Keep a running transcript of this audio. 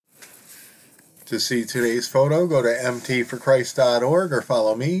To see today's photo, go to mtforchrist.org or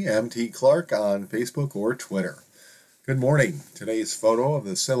follow me, MT Clark, on Facebook or Twitter. Good morning. Today's photo of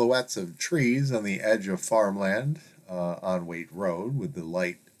the silhouettes of trees on the edge of farmland on Waite Road with the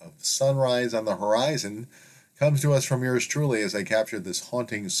light of sunrise on the horizon comes to us from yours truly as I captured this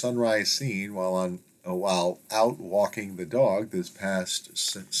haunting sunrise scene while out walking the dog this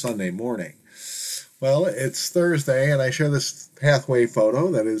past Sunday morning. Well, it's Thursday, and I share this pathway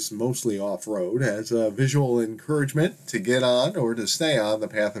photo that is mostly off-road as a visual encouragement to get on or to stay on the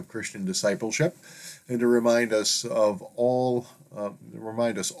path of Christian discipleship, and to remind us all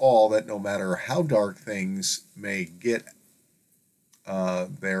that no matter how dark things may get,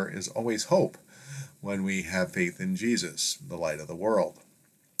 there is always hope when we have faith in Jesus, the light of the world.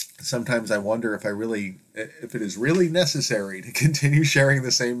 Sometimes I wonder if it is really necessary to continue sharing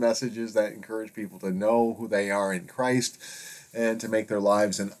the same messages that encourage people to know who they are in Christ and to make their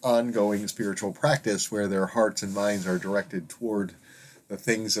lives an ongoing spiritual practice where their hearts and minds are directed toward the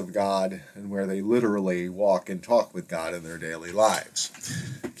things of God and where they literally walk and talk with God in their daily lives.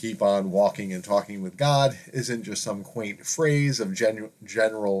 Keep on walking and talking with God isn't just some quaint phrase of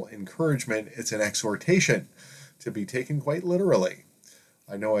general encouragement, it's an exhortation to be taken quite literally.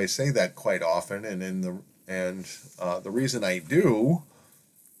 I know I say that quite often, and the reason I do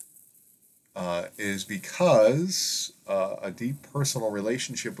is because a deep personal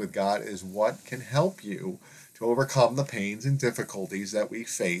relationship with God is what can help you to overcome the pains and difficulties that we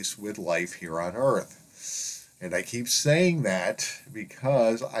face with life here on earth. And I keep saying that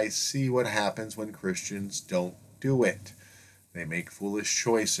because I see what happens when Christians don't do it. They make foolish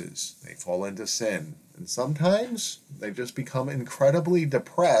choices. They fall into sin. And sometimes they just become incredibly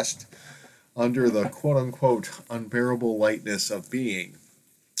depressed under the quote-unquote unbearable lightness of being.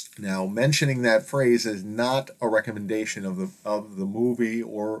 Now, mentioning that phrase is not a recommendation of the movie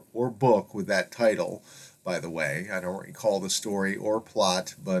or book with that title, by the way. I don't recall the story or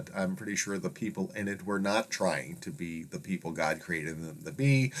plot, but I'm pretty sure the people in it were not trying to be the people God created them to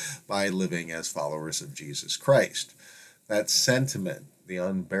be by living as followers of Jesus Christ. That sentiment, the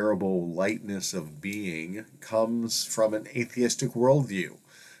unbearable lightness of being, comes from an atheistic worldview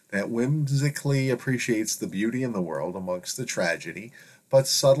that whimsically appreciates the beauty in the world amongst the tragedy, but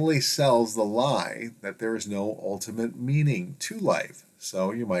subtly sells the lie that there is no ultimate meaning to life.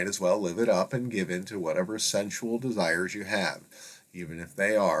 So you might as well live it up and give in to whatever sensual desires you have, even if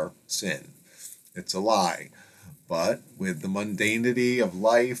they are sin. It's a lie. But with the mundanity of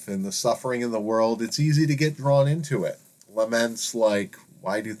life and the suffering in the world, it's easy to get drawn into it. Laments like,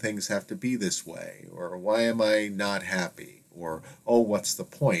 why do things have to be this way? Or why am I not happy? Or, oh, what's the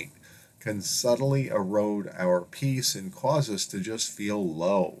point? Can subtly erode our peace and cause us to just feel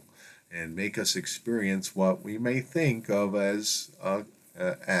low and make us experience what we may think of as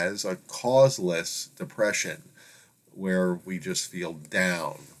a causeless depression, where we just feel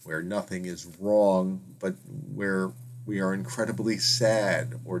down, where nothing is wrong, but where we are incredibly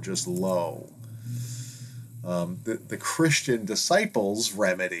sad or just low. The Christian disciples'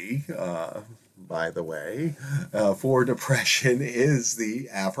 remedy, by the way, for depression is the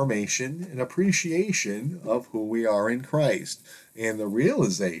affirmation and appreciation of who we are in Christ and the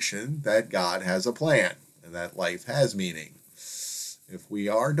realization that God has a plan and that life has meaning. If we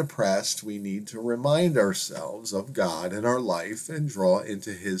are depressed, we need to remind ourselves of God in our life and draw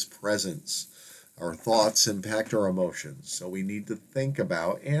into His presence. Our thoughts impact our emotions, so we need to think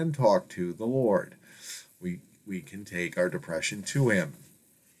about and talk to the Lord. We can take our depression to Him.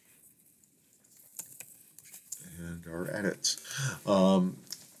 And our edits.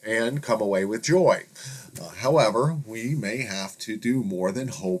 And come away with joy. However, we may have to do more than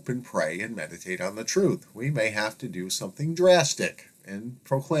hope and pray and meditate on the truth. We may have to do something drastic and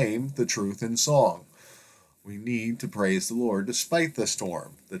proclaim the truth in song. We need to praise the Lord despite the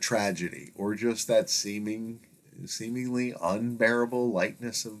storm, the tragedy, or just that seemingly unbearable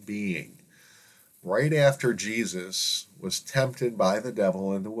lightness of being. Right after Jesus was tempted by the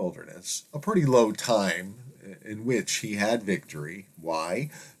devil in the wilderness, a pretty low time in which he had victory.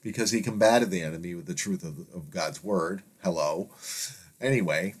 Why? Because he combated the enemy with the truth of God's word. Hello.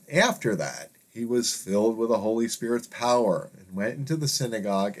 Anyway, after that, he was filled with the Holy Spirit's power and went into the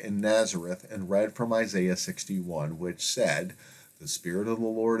synagogue in Nazareth and read from Isaiah 61, which said, "The Spirit of the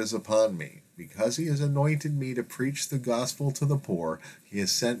Lord is upon me, because he has anointed me to preach the gospel to the poor. He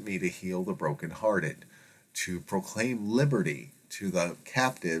has sent me to heal the brokenhearted, to proclaim liberty to the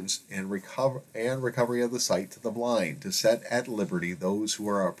captives and recovery of the sight to the blind, to set at liberty those who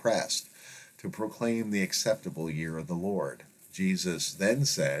are oppressed, to proclaim the acceptable year of the Lord." Jesus then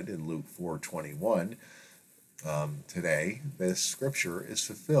said in Luke 4:21, today, this scripture is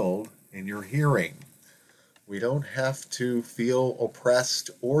fulfilled in your hearing. We don't have to feel oppressed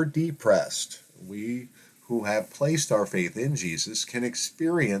or depressed. We who have placed our faith in Jesus can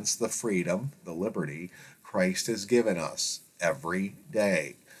experience the freedom, the liberty Christ has given us every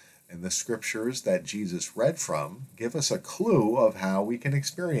day. And the scriptures that Jesus read from give us a clue of how we can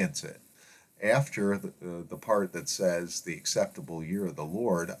experience it. After the part that says the acceptable year of the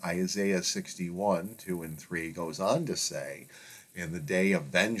Lord, Isaiah 61, 2 and 3 goes on to say, in the day of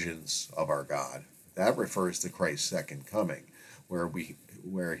vengeance of our God. That refers to Christ's second coming, where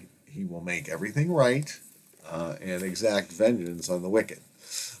he will make everything right and exact vengeance on the wicked.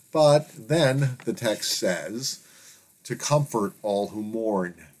 But then the text says, to comfort all who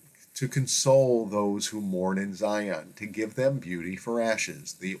mourn, to console those who mourn in Zion, to give them beauty for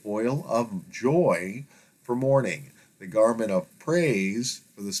ashes, the oil of joy for mourning, the garment of praise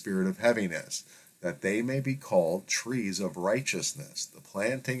for the spirit of heaviness, that they may be called trees of righteousness, the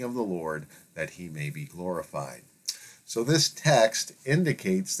planting of the Lord, that he may be glorified. So this text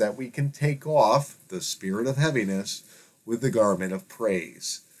indicates that we can take off the spirit of heaviness with the garment of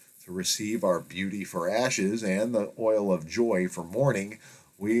praise. To receive our beauty for ashes and the oil of joy for mourning,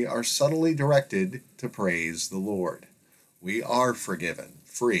 we are subtly directed to praise the Lord. We are forgiven,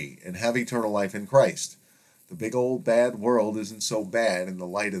 free, and have eternal life in Christ. The big old bad world isn't so bad in the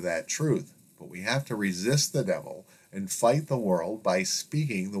light of that truth, but we have to resist the devil and fight the world by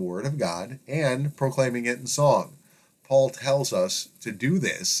speaking the word of God and proclaiming it in song. Paul tells us to do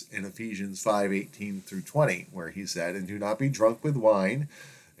this in Ephesians 5:18 through 20, where he said, and do not be drunk with wine,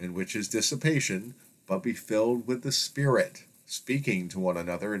 in which is dissipation, but be filled with the Spirit, speaking to one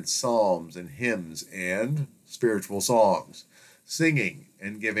another in psalms and hymns and spiritual songs, singing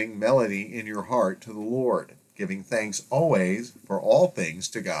and giving melody in your heart to the Lord, giving thanks always for all things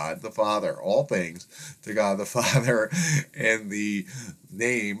to God the Father, all things to God the Father in the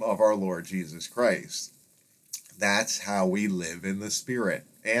name of our Lord Jesus Christ. That's how we live in the Spirit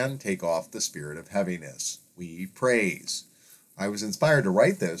and take off the spirit of heaviness. We praise. I was inspired to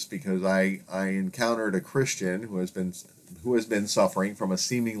write this because I encountered a Christian who has been suffering from a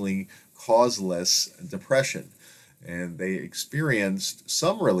seemingly causeless depression, and they experienced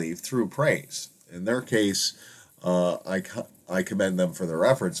some relief through praise. In their case, I commend them for their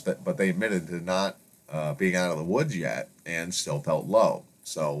efforts, but they admitted to not being out of the woods yet and still felt low.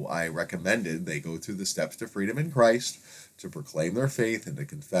 So I recommended they go through the steps to freedom in Christ, to proclaim their faith, and to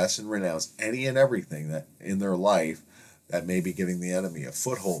confess and renounce any and everything that in their life that may be giving the enemy a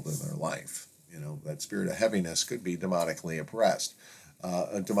foothold in their life. You know, that spirit of heaviness could be demonically oppressed,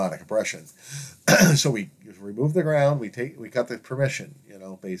 a demonic oppression. So we remove the ground, we cut the permission,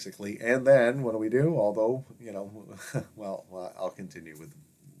 basically. And then what do? Although, well, I'll continue with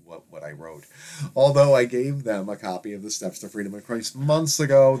what I wrote. Although I gave them a copy of the Steps to Freedom in Christ months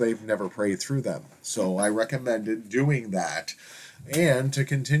ago, they've never prayed through them. So I recommended doing that and to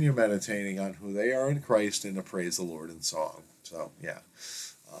continue meditating on who they are in Christ and to praise the Lord in song. So, yeah.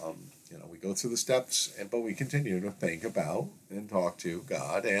 We go through the steps, but we continue to think about and talk to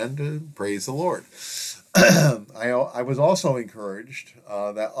God and praise the Lord. I was also encouraged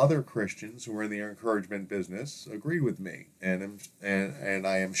that other Christians who are in the encouragement business agree with me, and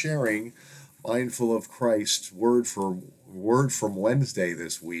I am sharing Mindful of Christ's word from Wednesday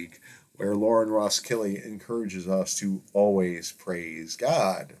this week, where Lauren Ross Kelly encourages us to always praise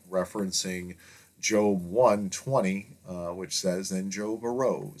God, referencing Job 1:20, which says, Then Job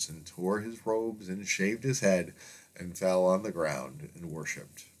arose and tore his robes and shaved his head and fell on the ground and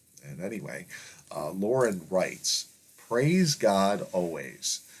worshipped. And anyway, Lauren writes, Praise God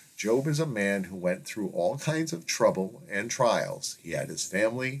always. Job is a man who went through all kinds of trouble and trials. He had his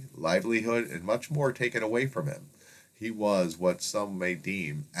family, livelihood, and much more taken away from him. He was what some may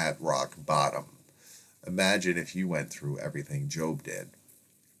deem at rock bottom. Imagine if you went through everything Job did.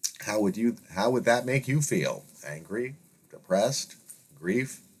 How would that make you feel? Angry, depressed,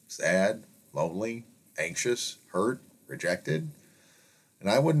 grief, sad, lonely, anxious, hurt, rejected? And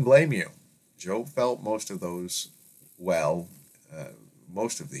I wouldn't blame you. Job felt most of these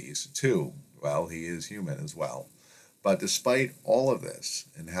too. Well, he is human as well. But despite all of this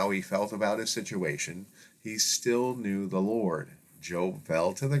and how he felt about his situation, he still knew the Lord. Job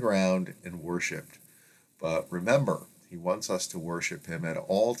fell to the ground and worshipped. But remember, he wants us to worship him at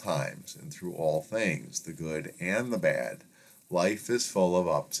all times and through all things, the good and the bad. Life is full of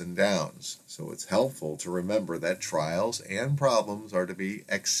ups and downs, so it's helpful to remember that trials and problems are to be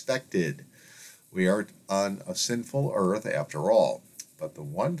expected. We are on a sinful earth after all, but the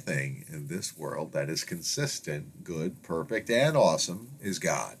one thing in this world that is consistent, good, perfect, and awesome is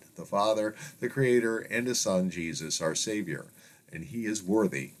God, the Father, the Creator, and His Son, Jesus, our Savior, and He is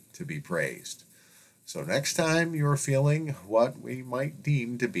worthy to be praised. So next time you're feeling what we might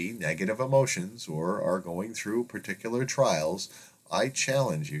deem to be negative emotions or are going through particular trials, I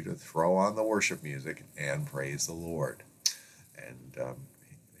challenge you to throw on the worship music and praise the Lord. And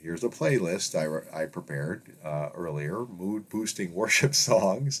here's a playlist I prepared earlier, mood-boosting worship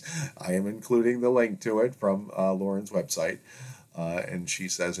songs. I am including the link to it from Lauren's website. And she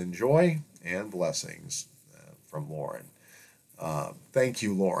says, enjoy and blessings from Lauren. Thank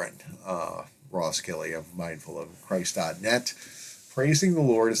you, Lauren. Ross Kelly of mindfulofchrist.net. Praising the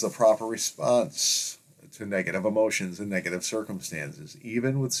Lord is the proper response to negative emotions and negative circumstances,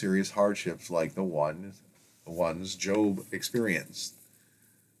 even with serious hardships like the ones Job experienced.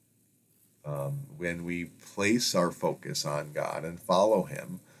 When we place our focus on God and follow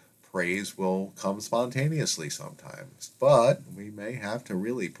Him, praise will come spontaneously sometimes, but we may have to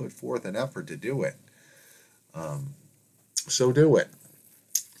really put forth an effort to do it. So do it.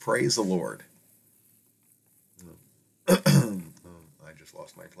 Praise the Lord. I just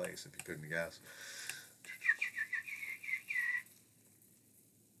lost my place, if you couldn't guess.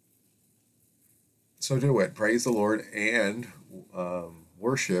 So do it. Praise the Lord and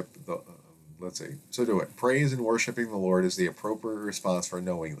worship the. So do it. Praise and worshiping the Lord is the appropriate response for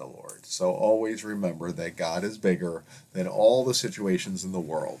knowing the Lord. So always remember that God is bigger than all the situations in the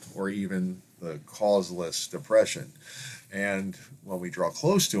world, or even the causeless depression. And when we draw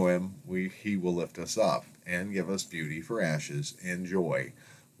close to Him, He will lift us up and give us beauty for ashes and joy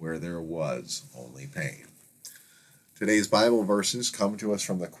where there was only pain. Today's Bible verses come to us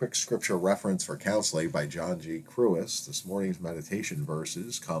from the Quick Scripture Reference for Counseling by John G. Crewis. This morning's meditation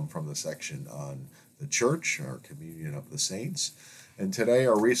verses come from the section on the church, our communion of the saints. And today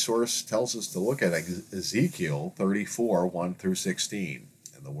our resource tells us to look at Ezekiel 34, 1 through 16.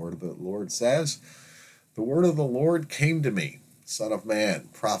 And the word of the Lord says, "The word of the Lord came to me, Son of man,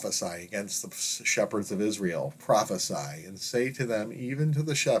 prophesy against the shepherds of Israel. Prophesy, and say to them, even to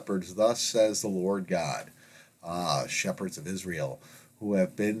the shepherds, thus says the Lord God. Ah, shepherds of Israel, who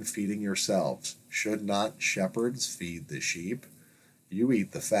have been feeding yourselves, should not shepherds feed the sheep? You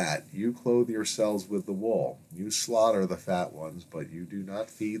eat the fat, you clothe yourselves with the wool. You slaughter the fat ones, but you do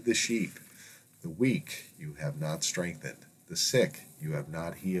not feed the sheep. The weak you have not strengthened, the sick you have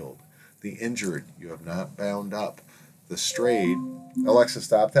not healed, the injured you have not bound up, the strayed." Alexa,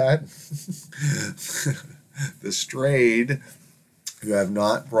 stop that. "The strayed you have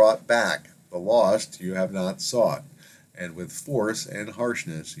not brought back, the lost you have not sought, and with force and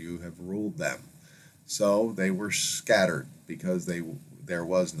harshness you have ruled them. So they were scattered, because there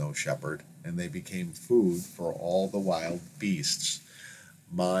was no shepherd, and they became food for all the wild beasts.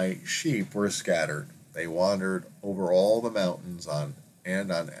 My sheep were scattered. They wandered over all the mountains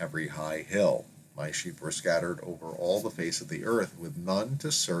and on every high hill. My sheep were scattered over all the face of the earth, with none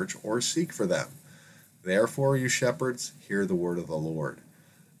to search or seek for them. Therefore, you shepherds, hear the word of the Lord.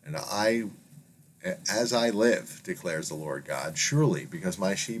 And as I live, declares the Lord God, surely because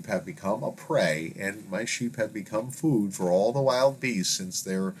my sheep have become a prey, and my sheep have become food for all the wild beasts, since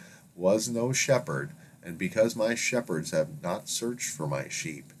there was no shepherd, and because my shepherds have not searched for my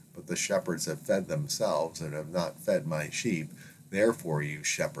sheep, but the shepherds have fed themselves and have not fed my sheep, therefore, you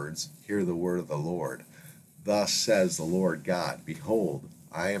shepherds, hear the word of the Lord. Thus says the Lord God, behold,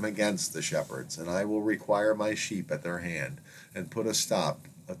 I am against the shepherds, and I will require my sheep at their hand, and put a stop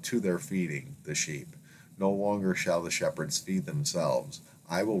to their feeding the sheep. No longer shall the shepherds feed themselves.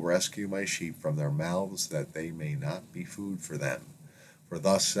 I will rescue my sheep from their mouths, that they may not be food for them. For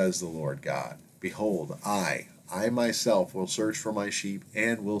thus says the Lord God, behold, I myself will search for my sheep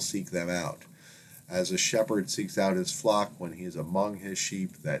and will seek them out. As a shepherd seeks out his flock when he is among his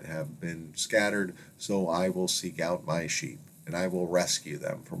sheep that have been scattered, so I will seek out my sheep, and I will rescue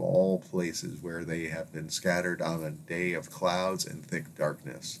them from all places where they have been scattered on a day of clouds and thick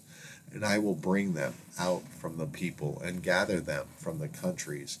darkness. And I will bring them out from the people and gather them from the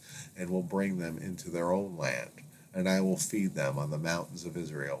countries, and will bring them into their own land. And I will feed them on the mountains of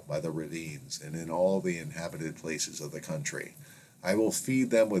Israel, by the ravines, and in all the inhabited places of the country. I will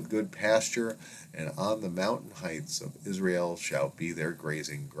feed them with good pasture, and on the mountain heights of Israel shall be their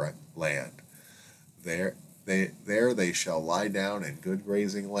grazing land. There they shall lie down in good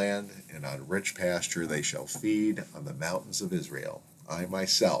grazing land, and on rich pasture they shall feed on the mountains of Israel. I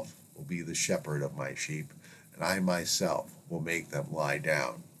myself will be the shepherd of my sheep, and I myself will make them lie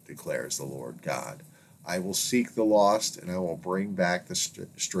down, declares the Lord God. I will seek the lost, and I will bring back the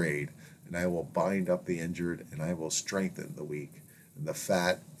strayed, and I will bind up the injured, and I will strengthen the weak, and the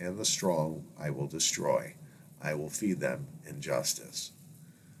fat and the strong I will destroy. I will feed them in justice."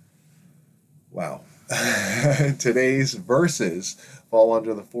 Wow. Today's verses fall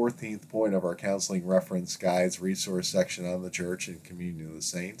under the 14th point of our counseling reference guides resource section on the church and communion of the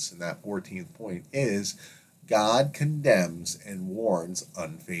saints. And that 14th point is God condemns and warns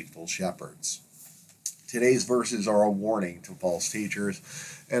unfaithful shepherds. Today's verses are a warning to false teachers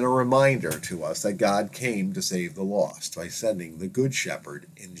and a reminder to us that God came to save the lost by sending the Good Shepherd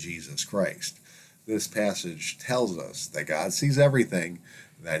in Jesus Christ. This passage tells us that God sees everything,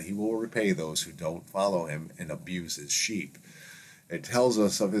 that he will repay those who don't follow him and abuse his sheep. It tells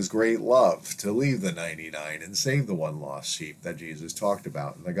us of his great love to leave the 99 and save the one lost sheep that Jesus talked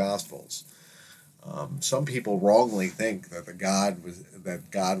about in the Gospels. Some people wrongly think that God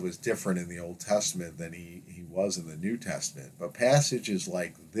was different in the Old Testament than he was in the New Testament. But passages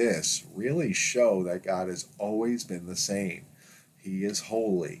like this really show that God has always been the same. He is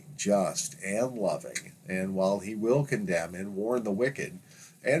holy, just, and loving, and while he will condemn and warn the wicked,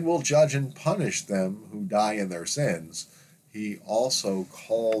 and will judge and punish them who die in their sins, he also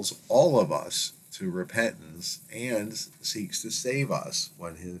calls all of us to repentance and seeks to save us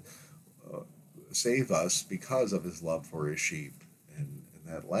save us because of his love for his sheep. And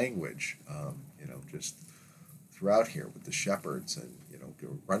that language, just throughout here with the shepherds and,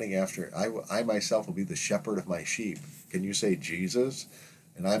 running after, I myself will be the shepherd of my sheep. Can you say Jesus?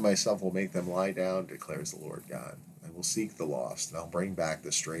 And I myself will make them lie down, declares the Lord God. I will seek the lost, and I'll bring back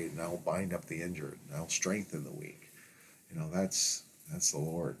the straight, and I'll bind up the injured, and I'll strengthen the weak. That's the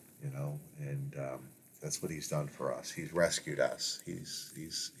Lord, and that's what he's done for us. He's rescued us.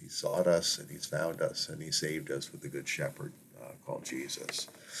 He's sought us, and he's found us, and he saved us with the Good Shepherd called Jesus.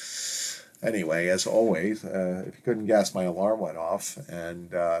 Anyway, as always, if you couldn't guess, my alarm went off,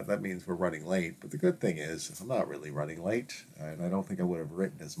 and that means we're running late. But the good thing is, I'm not really running late, and I don't think I would have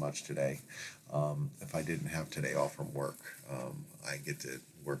written as much today if I didn't have today off from work. I get to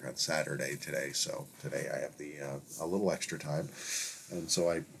work on Saturday today, so today I have a little extra time, and so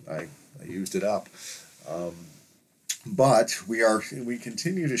I used it up. But we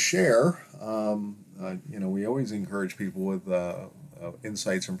continue to share. We always encourage people with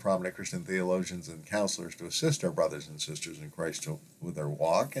insights from prominent Christian theologians and counselors to assist our brothers and sisters in Christ with their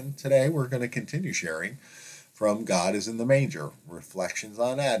walk. And today we're going to continue sharing from God is in the Manger, Reflections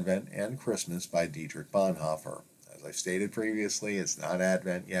on Advent and Christmas by Dietrich Bonhoeffer. As I stated previously, it's not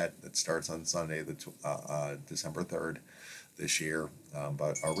Advent yet. It starts on Sunday, December 3rd this year.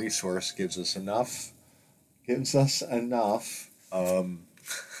 But our resource gives us enough. Everything's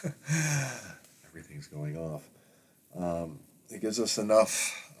going off. It gives us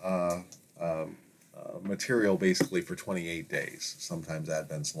enough material basically for 28 days. Sometimes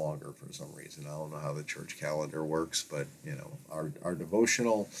Advent's longer for some reason. I don't know how the church calendar works, but our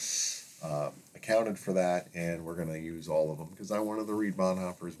devotional accounted for that, and we're going to use all of them because I wanted to read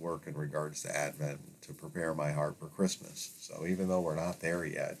Bonhoeffer's work in regards to Advent to prepare my heart for Christmas. So even though we're not there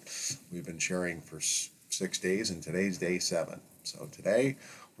yet, we've been sharing for 6 days, and today's day 7. So today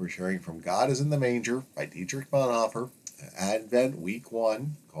we're sharing from God is in the Manger by Dietrich Bonhoeffer, Advent Week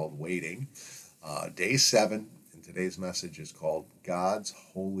 1, called Waiting, Day 7, and today's message is called God's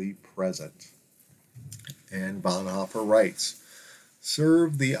Holy Present. And Bonhoeffer writes,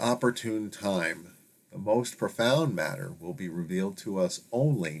 serve the opportune time. The most profound matter will be revealed to us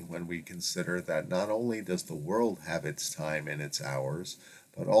only when we consider that not only does the world have its time and its hours,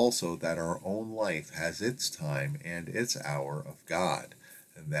 but also that our own life has its time and its hour of God,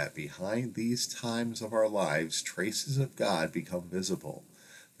 and that behind these times of our lives traces of God become visible,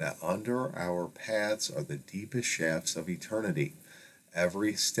 that under our paths are the deepest shafts of eternity.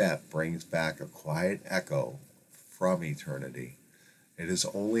 Every step brings back a quiet echo from eternity. It is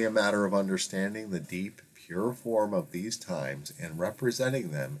only a matter of understanding the deep, pure form of these times and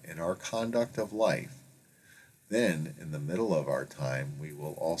representing them in our conduct of life. Then, in the middle of our time, we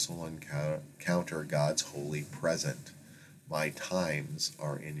will also encounter God's holy present. My times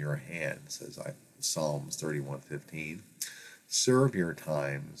are in your hand, says Psalms 31:15. Serve your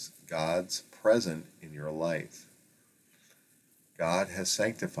times, God's present in your life. God has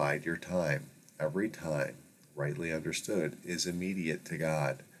sanctified your time. Every time, rightly understood, is immediate to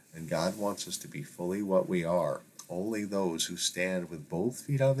God, and God wants us to be fully what we are. Only those who stand with both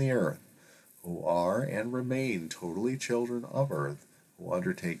feet on the earth, who are and remain totally children of earth, who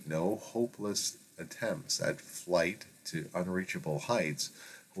undertake no hopeless attempts at flight to unreachable heights,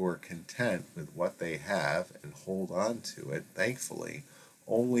 who are content with what they have and hold on to it thankfully,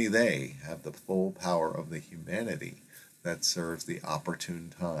 only they have the full power of the humanity that serves the opportune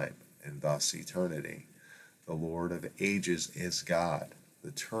time and thus eternity. The Lord of ages is God.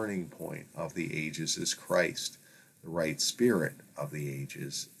 The turning point of the ages is Christ. The right spirit of the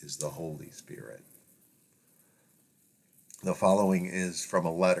ages is the Holy Spirit. The following is from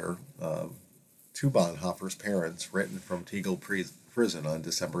a letter to Bonhoeffer's parents written from Tegel prison on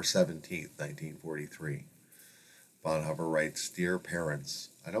December 17th, 1943. Bonhoeffer writes, "Dear parents,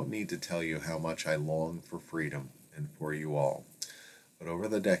 I don't need to tell you how much I long for freedom and for you all. But over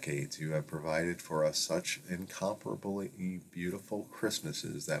the decades, you have provided for us such incomparably beautiful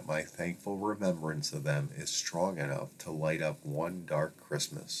Christmases that my thankful remembrance of them is strong enough to light up one dark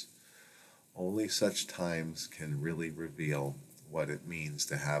Christmas. Only such times can really reveal what it means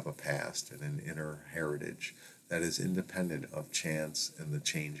to have a past and an inner heritage that is independent of chance and the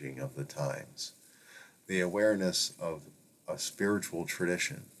changing of the times. The awareness of a spiritual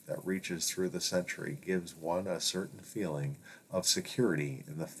tradition that reaches through the century gives one a certain feeling of security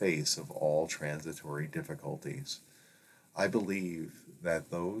in the face of all transitory difficulties. I believe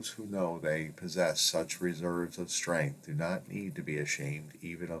that those who know they possess such reserves of strength do not need to be ashamed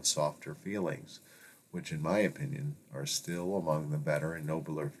even of softer feelings, which in my opinion are still among the better and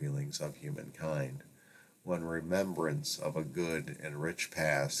nobler feelings of humankind. When remembrance of a good and rich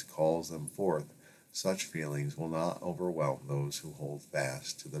past calls them forth, such feelings will not overwhelm those who hold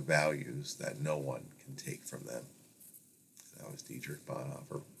fast to the values that no one can take from them." That was Dietrich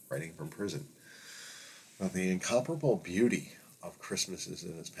Bonhoeffer writing from prison. But the incomparable beauty of Christmases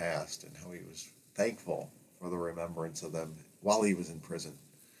in his past and how he was thankful for the remembrance of them while he was in prison.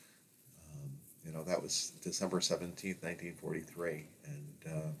 That was December 17th, 1943,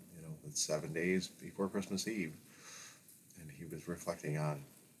 and it's 7 days before Christmas Eve. And he was reflecting on,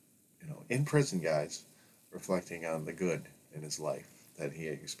 in prison, guys, reflecting on the good in his life that he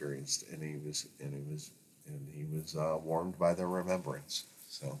experienced, and he was warmed by their remembrance.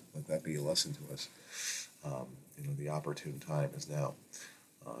 So let that be a lesson to us. The opportune time is now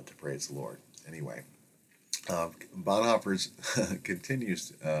to praise the Lord. Anyway, Bonhoeffer's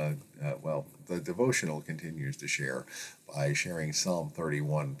continues. The devotional continues to share by sharing Psalm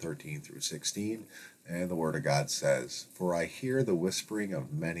 31:13 through 16, and the Word of God says, "For I hear the whispering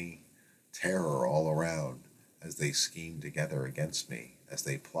of many, terror all around, as they scheme together against me, as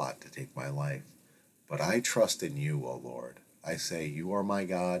they plot to take my life. But I trust in you, O Lord. I say, you are my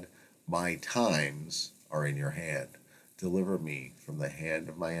God. My times are in your hand. Deliver me from the hand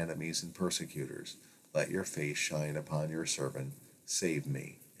of my enemies and persecutors. Let your face shine upon your servant. Save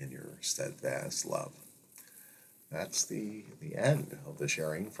me in your steadfast love." That's the end of the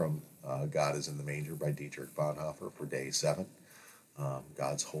sharing from God is in the Manger by Dietrich Bonhoeffer for day 7.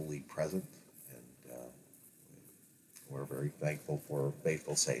 God's holy present, and we're very thankful for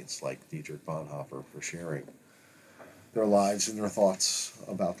faithful saints like Dietrich Bonhoeffer for sharing their lives and their thoughts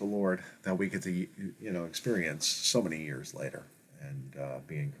about the Lord that we get to experience so many years later and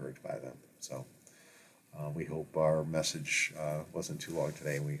be encouraged by them. So we hope our message wasn't too long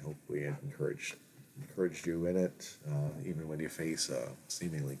today. We hope we encouraged you in it, even when you face a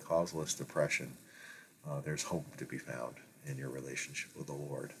seemingly causeless depression. There's hope to be found in your relationship with the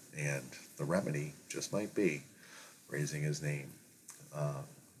Lord, and the remedy just might be raising His name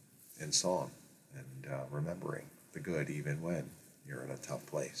in song and remembering the good even when you're in a tough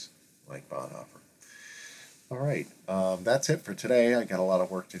place, like Bonhoeffer. All right, that's it for today. I got a lot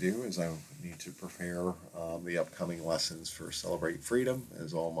of work to do as I need to prepare the upcoming lessons for Celebrate Freedom,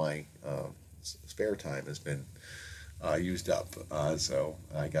 as all my spare time has been used up. So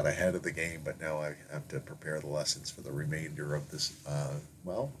I got ahead of the game, but now I have to prepare the lessons for the remainder of this,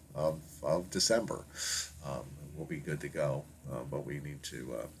 of December. We'll be good to go, but we need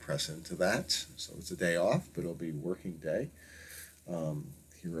to press into that. So it's a day off, but it'll be a working day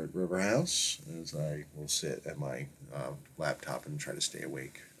here at River House, as I will sit at my laptop and try to stay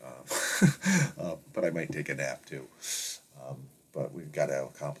awake. But I might take a nap too. But we've got to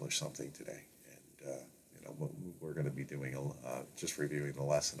accomplish something today. And, we're going to be doing just reviewing the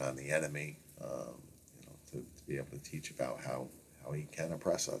lesson on the enemy, to be able to teach about how he can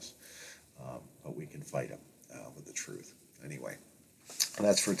oppress us, but we can fight him with the truth. Anyway,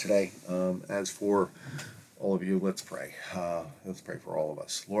 that's for today. As for all of you, let's pray. Let's pray for all of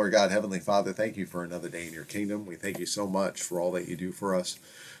us. Lord God, Heavenly Father, thank you for another day in your kingdom. We thank you so much for all that you do for us.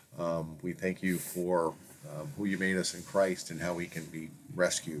 We thank you for who you made us in Christ and how we can be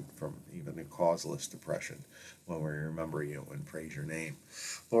rescued from even a causeless depression when we remember you and praise your name.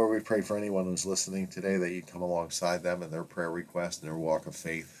 Lord, we pray for anyone who's listening today that you come alongside them in their prayer request and their walk of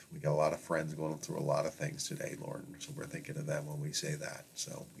faith. We got a lot of friends going through a lot of things today, Lord, so we're thinking of them when we say that.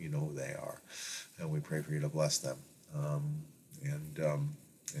 So you know who they are, and we pray for you to bless them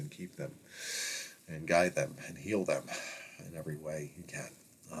and keep them and guide them and heal them in every way you can.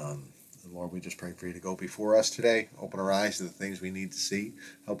 And Lord, we just pray for you to go before us today, open our eyes to the things we need to see,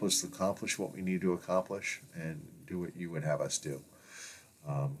 help us to accomplish what we need to accomplish, and do what you would have us do.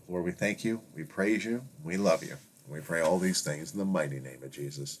 Lord, we thank you, we praise you, we love you. And we pray all these things in the mighty name of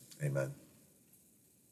Jesus. Amen.